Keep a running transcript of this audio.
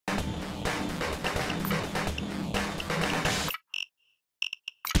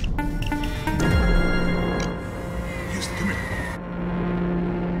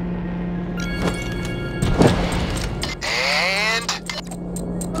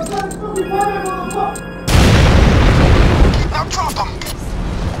Now drop him!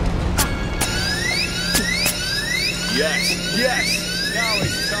 Yes, yes! Now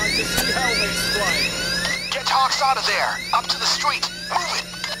it's time to see helmets flying. Get Hox out of there! Up to the street! Move it!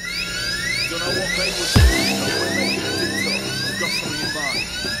 Don't know what they would do, but we're making a detour. We've got something in mind.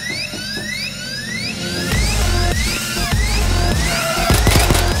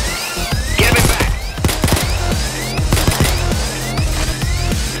 Give it back!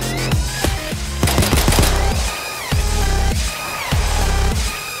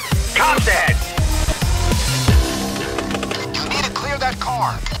 Cops ahead! You need to clear that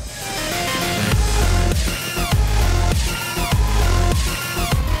car.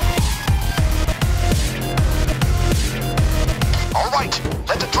 All right,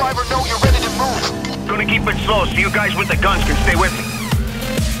 let the driver know you're ready to move. Gonna keep it slow so you guys with the guns can stay with me.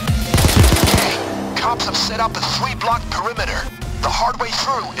 Okay, cops have set up a 3-block perimeter. The hard way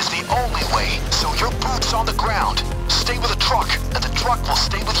through is the only way, so your boots on the ground. Stay with the truck, and the truck will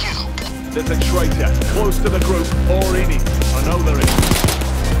stay with you. There's a traitor close to the group or in it. I know there is.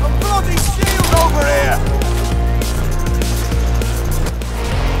 A bloody shield over here!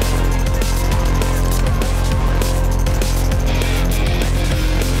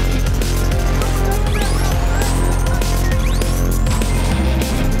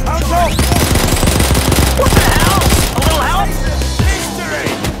 Hands up! What the hell? A little help? History!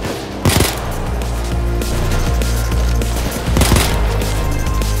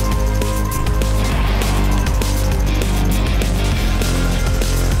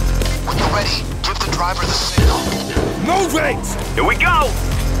 When you're ready, give the driver the signal. Move it! Here we go!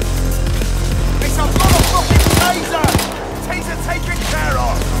 It's a motherfucking taser! Taser taken care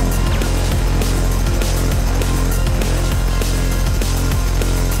of!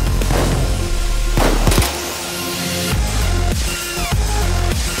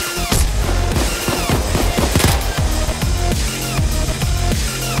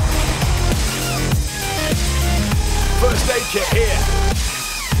 First aid kit here.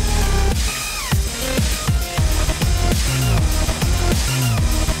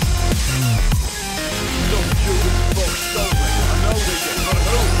 Some children's folks don't they? I know they get gotta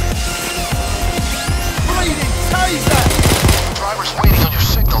move. Bleeding taser! Driver's waiting on your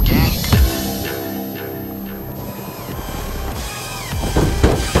signal, gang.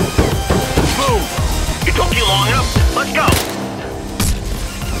 Move! It took you long enough. Let's go!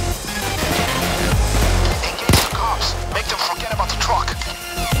 Engage the cops. Make them forget about the truck.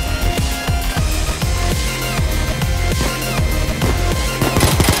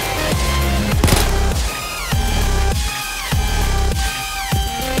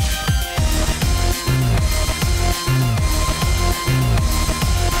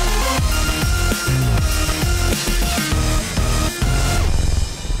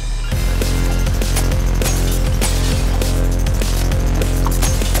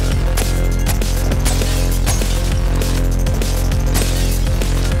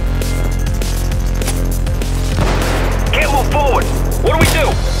 Can't move forward! What do we do?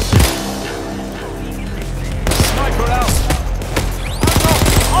 Sniper out. Hands up!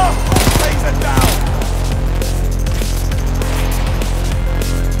 Off! Taser down!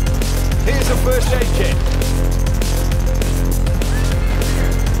 Here's a first aid kit.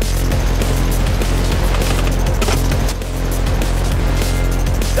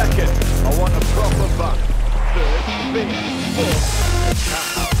 Second, I want a proper back. Third, big, fourth, cat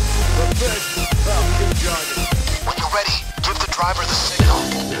house. But first, I'll keep driving. When you're ready, give the driver the signal.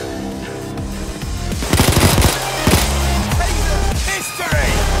 Taser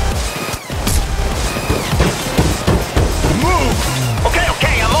history! Move! Okay,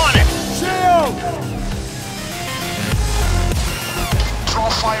 I'm on it! Shield! Draw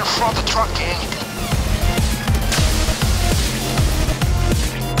fire from the truck, gang.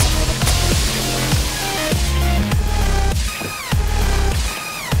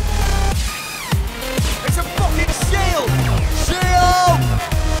 It's a fucking shield! Shield!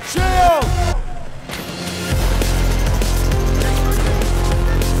 Shield!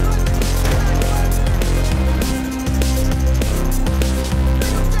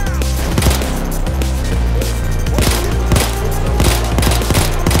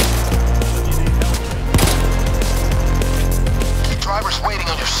 Driver's waiting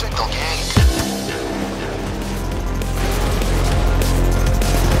on your signal, gang.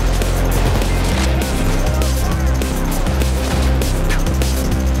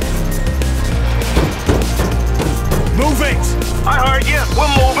 Move it! I heard you.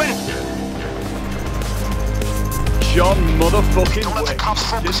 We're moving. John motherfucking Don't let the Wick. cops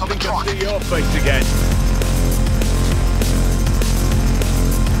focus Didn't on the think truck. I'd see your face again.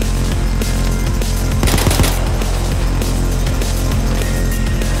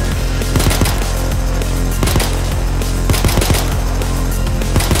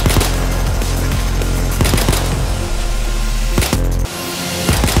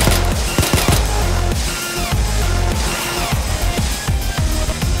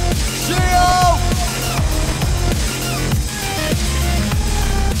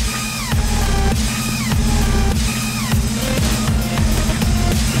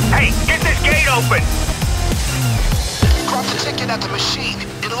 open. Grab the ticket at the machine.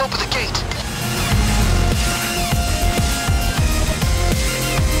 It'll open the gate.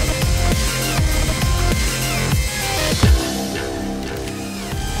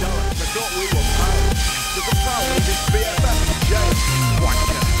 I thought we were pals. There's a pal with his BFF in jail.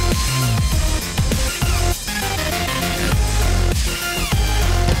 Wanker.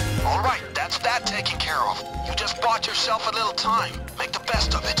 All right, that's that taken care of. You just bought yourself a little time. Make the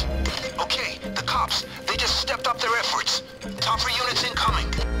best of it. Okay, the cops, they just stepped up their efforts. Tougher units incoming.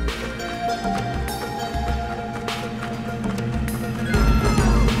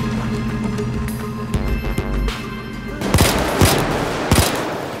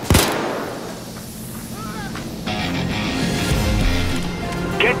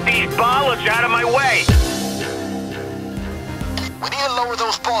 Get these bollards out of my way. We need to lower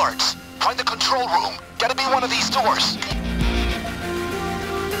those boards. Find the control room. Gotta be one of these doors.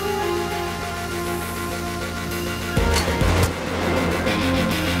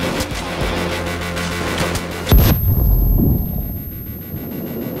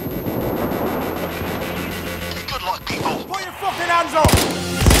 Good luck, people. Put your fucking hands up!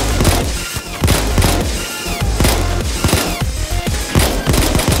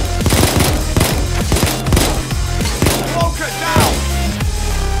 Focus now!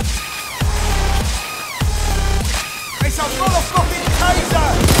 It's a motherfucking taser!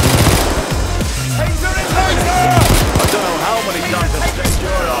 Taser and taser! I don't know how many times I've said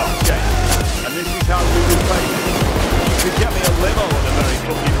your arse, Jake. And this is how we would play. You could get me a limo at the very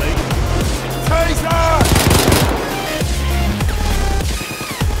fucking least. Taser!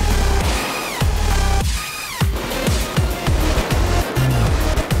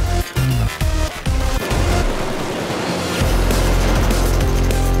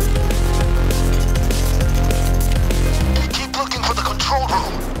 Keep looking for the control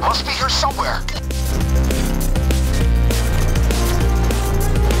room. Must be here somewhere.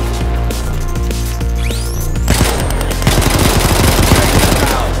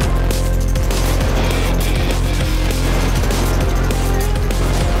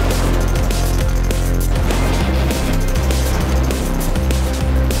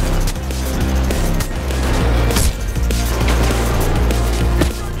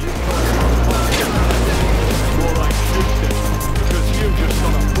 More like Houston, because you just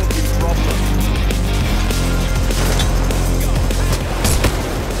got a fucking problem.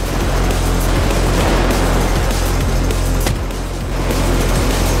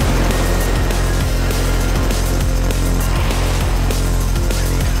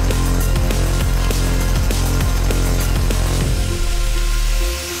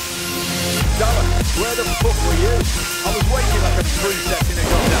 Dallas, where the fuck were you? I was waiting like a princess in a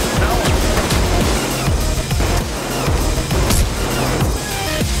goddamn tower.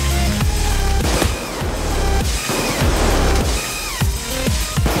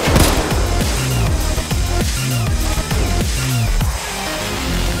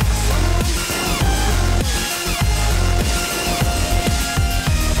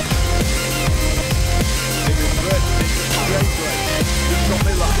 If it's red, it's straight red. Just got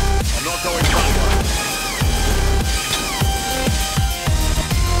me last. I'm not going backwards.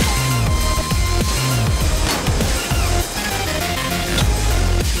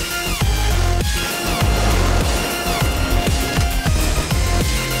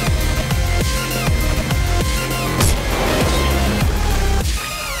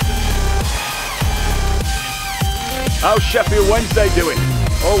 How's Sheffield Wednesday doing?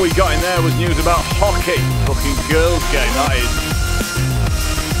 All we got in there was news about hockey. Fucking girls' game, that is.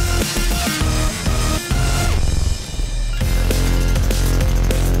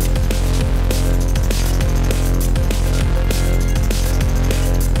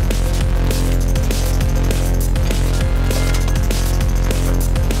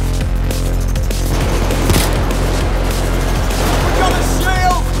 We got a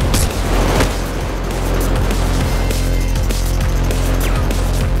shield!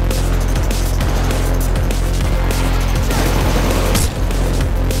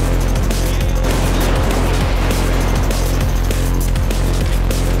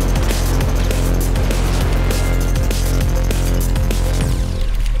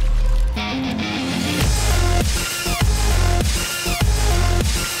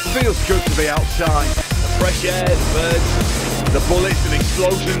 Feels good to be outside. The fresh air, the birds, the bullets and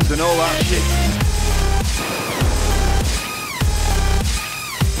explosions and all that shit.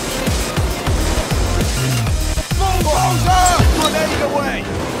 Bulldozer! Grenade away!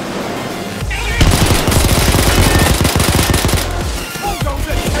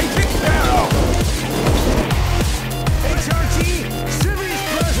 Bulldozer, take it down! HRT, serious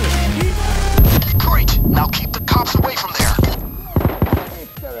presence.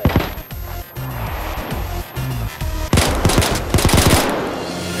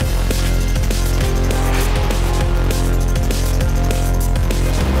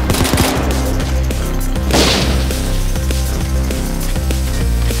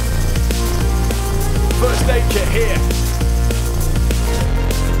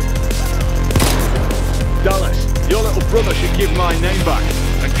 back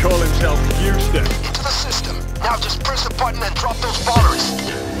and call himself Houston. Into the system. Now just press the button and drop those bollards.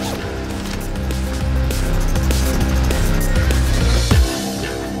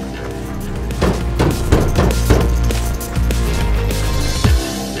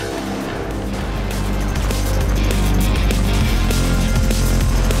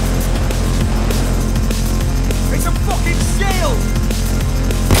 It's a fucking shield!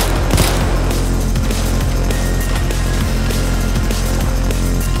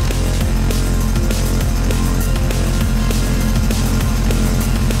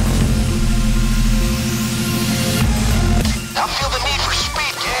 Now feel the need for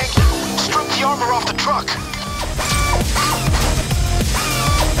speed, gang. Strip the armor off the truck.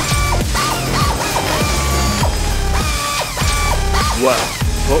 Well,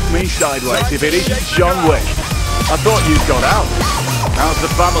 put me sideways if it isn't John Wick. I thought you'd got out. How's the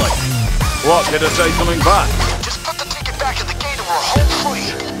family? What, did I say something bad? Just put the ticket back in the gate and we're home free.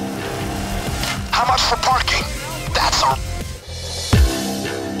 How much for parking? That's our...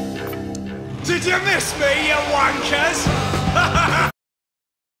 Did you miss me, you wankers?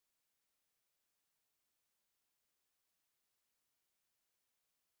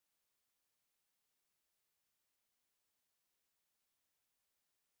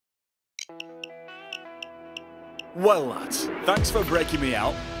 Well, lads, thanks for breaking me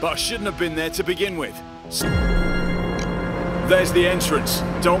out, but I shouldn't have been there to begin with. There's the entrance.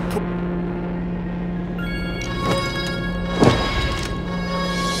 Don't put...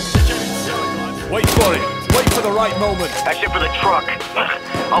 Wait for it. Wait for the right moment. Except for the truck.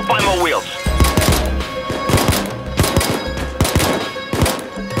 I'll buy more wheels.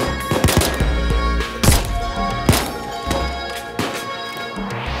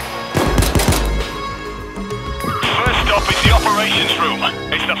 First stop is the operations room.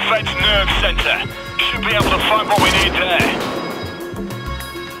 It's the Fed's nerve center. Should be able to find what we need there.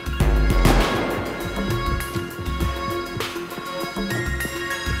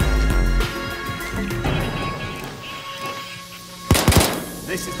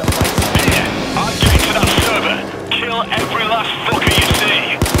 This is the place. Yeah, I'm getting to that server. Kill every last fucker you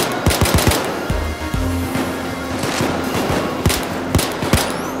see.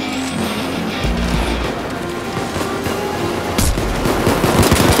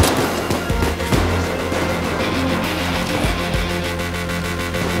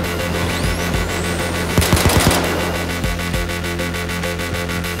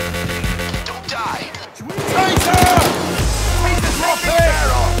 Don't die.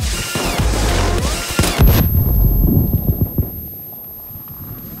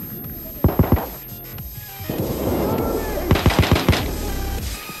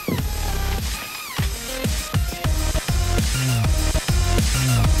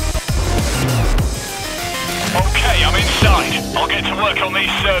 Okay, I'm inside. I'll get to work on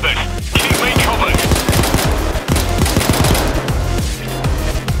these servers. Keep me covered.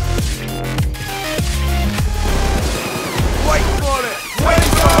 Wait for it! Wait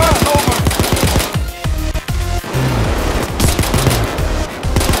for it! Over!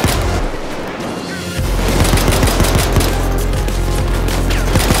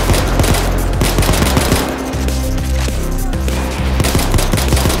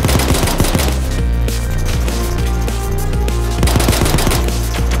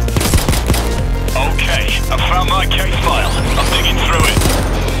 Okay, I found my case file. I'm digging through it.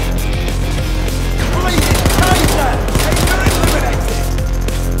 Bleeding taser! Taser eliminated!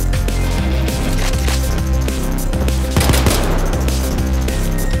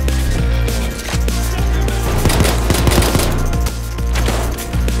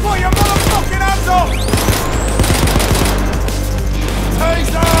 Put your motherfucking hands up!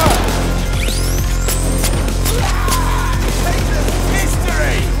 Taser! Taser's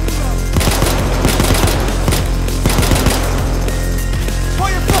history!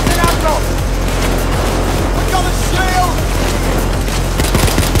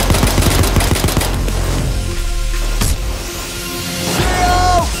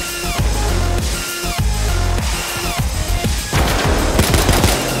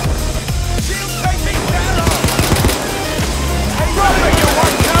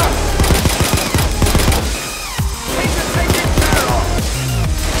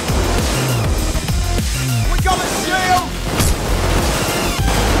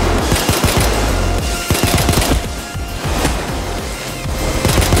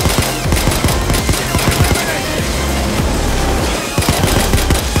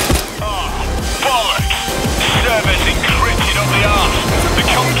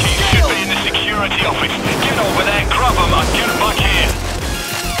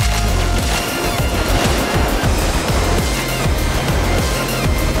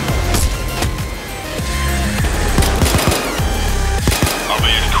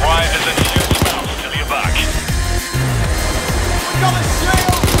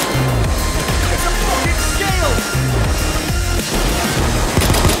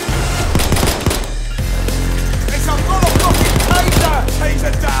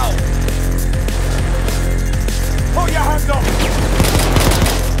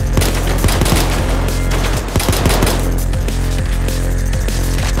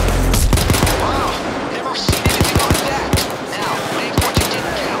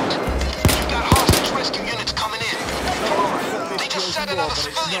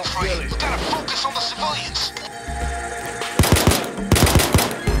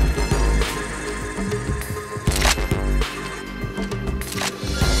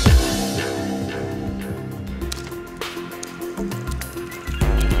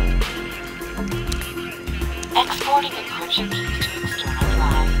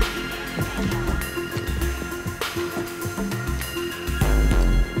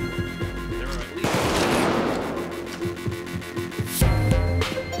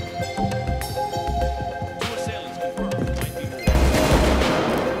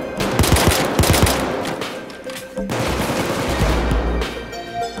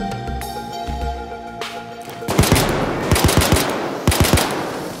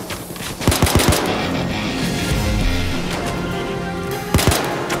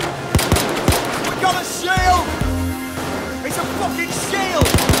 fucking shield!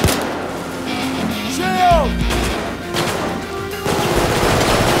 Shield!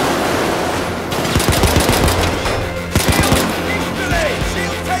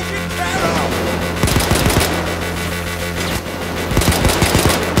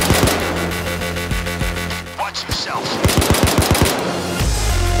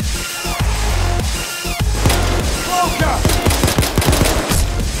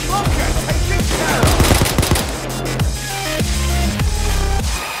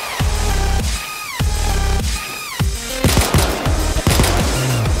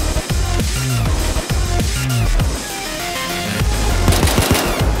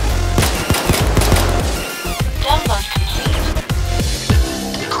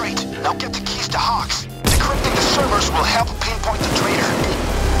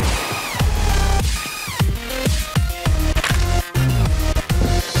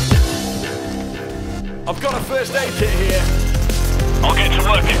 I've got a first aid kit here. I'll get to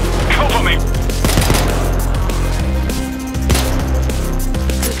work. Cover me.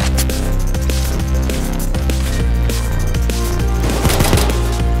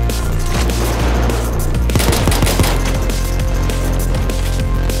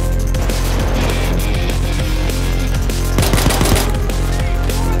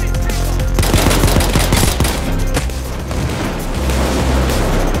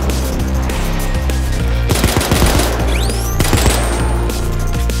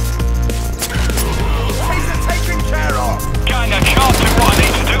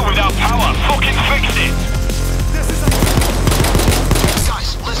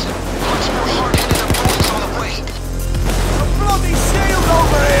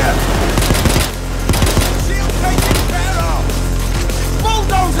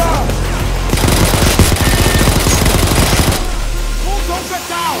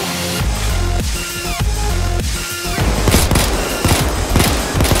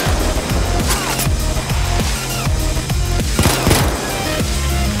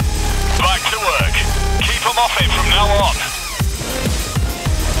 From now on.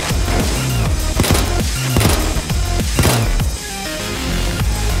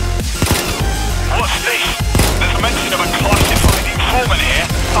 What's this? There's a mention of a classified informant here.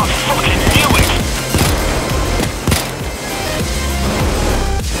 I fucking knew it!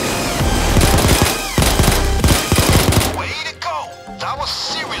 Way to go! That was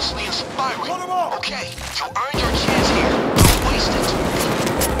seriously inspiring. Okay, you earned your chance here. Don't waste it.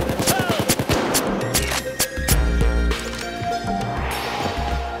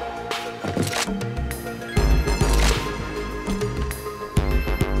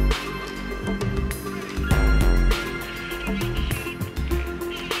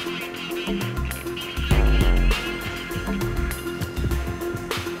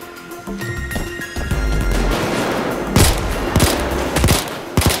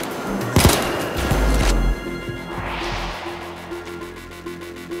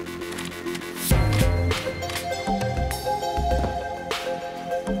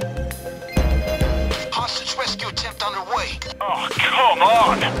 Oh, come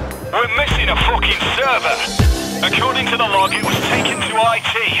on! We're missing a fucking server! According to the log, it was taken to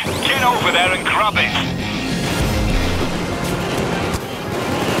IT. Get over there and grab it!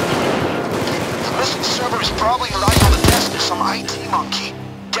 The missing server is probably lying on the desk of some IT monkey.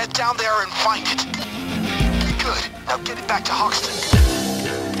 Get down there and find it. Good. Now get it back to Hoxton.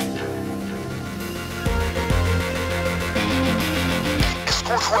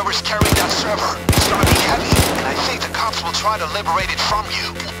 Escort whoever's carrying that server. It's gonna be heavy, and I think the cops will try to liberate it from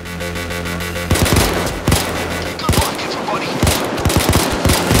you. Good luck, everybody.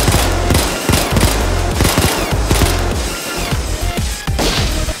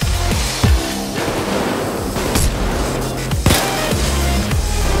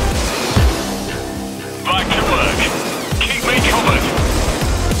 Back to work. Keep me covered.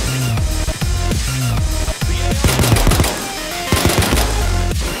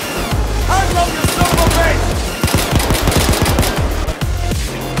 Hands on your silver base!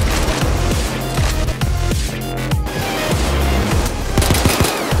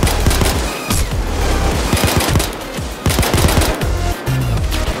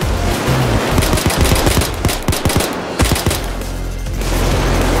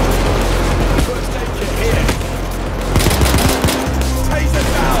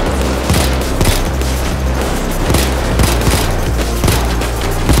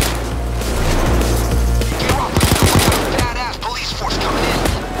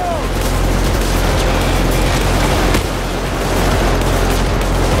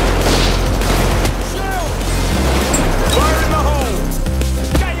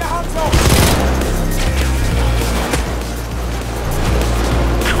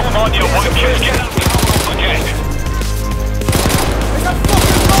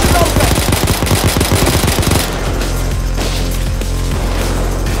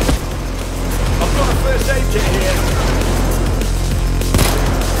 aid kit here.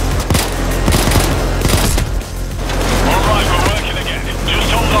 Alright, we're working again.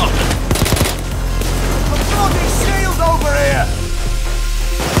 Just hold on. A bloody shield over here!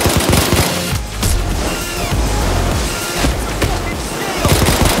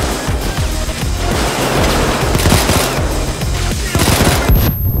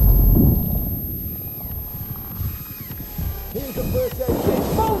 Here's the first aid kit.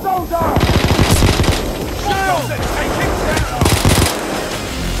 Bulldozer! Bulldozer taking care of!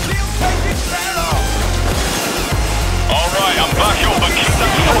 Shield taking care of! Alright, I'm back up and keep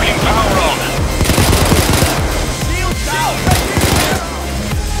that fucking power on. Shield down! Taking care of!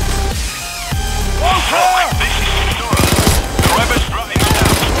 Fuck, this is thorough. Whoever's running it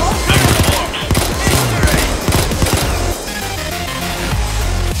out, they're close. Victory!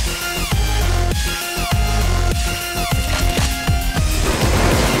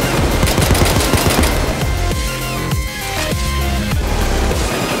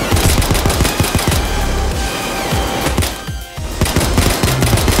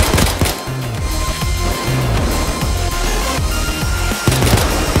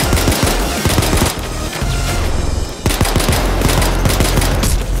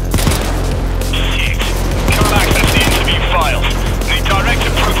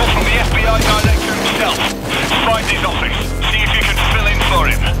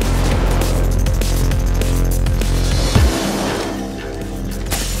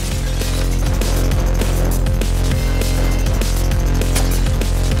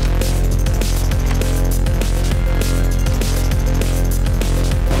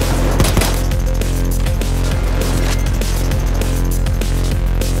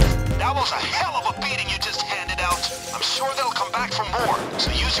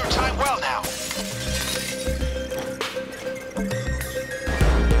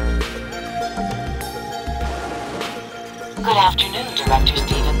 Good afternoon, Director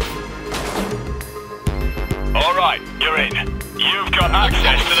Stevens. Alright, you're in. You've got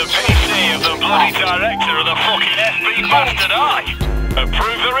access to the PC of the bloody director of the fucking FB bastard eye.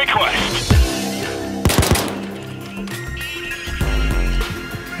 Approve the request.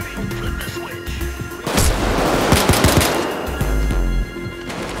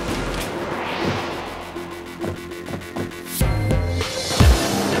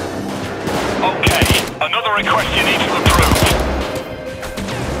 Okay, another request you need to approve.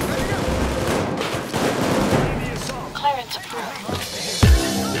 Clearance approved.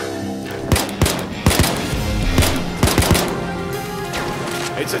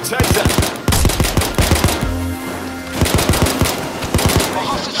 It's a taser. A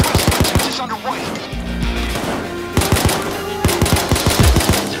hostage rescue is underway.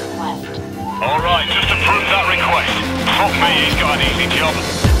 Request. Alright, just approve that request. Fuck me, he's got an easy job.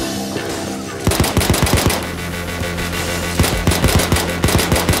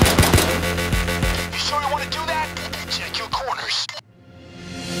 You sure you want to do that? Check your corners.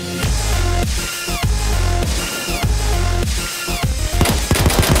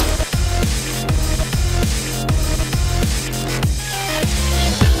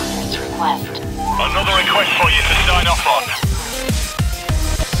 Clearance request. Another request for you to sign off on.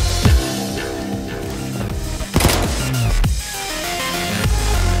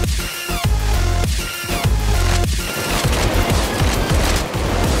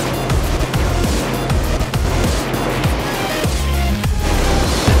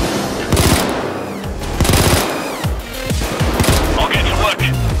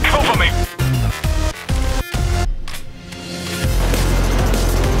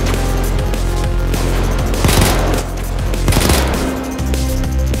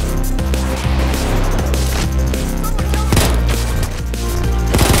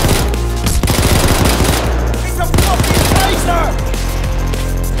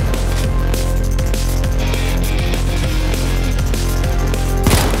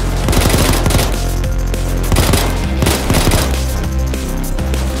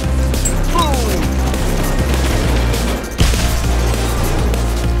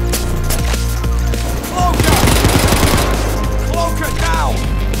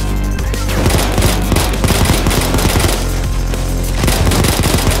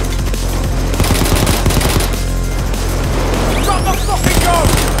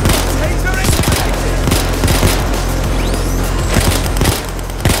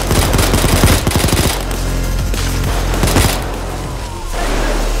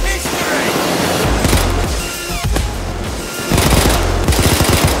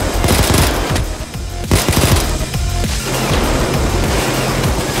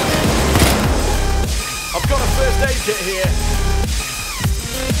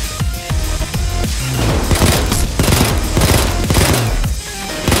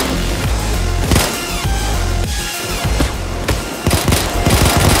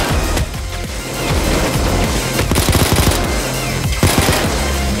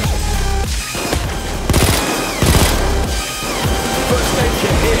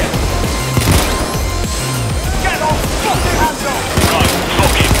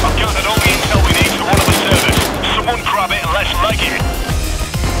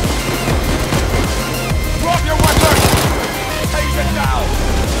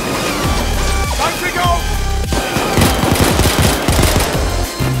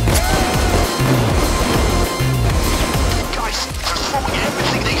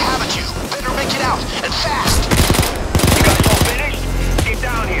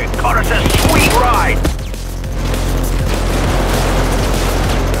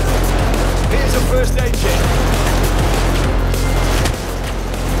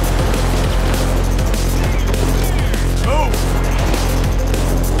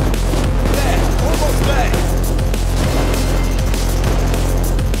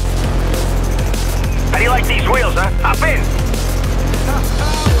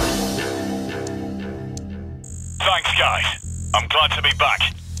 Thanks, guys. I'm glad to be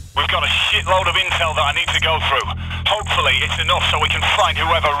back. We've got a shitload of intel that I need to go through. Hopefully it's enough so we can find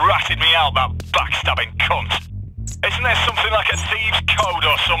whoever ratted me out, that backstabbing cunt. Isn't there something like a thieves' code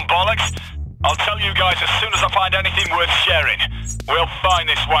or some bollocks? I'll tell you guys as soon as I find anything worth sharing. We'll find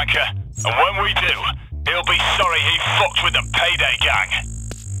this wanker, and when we do, he'll be sorry he fucked with the Payday gang.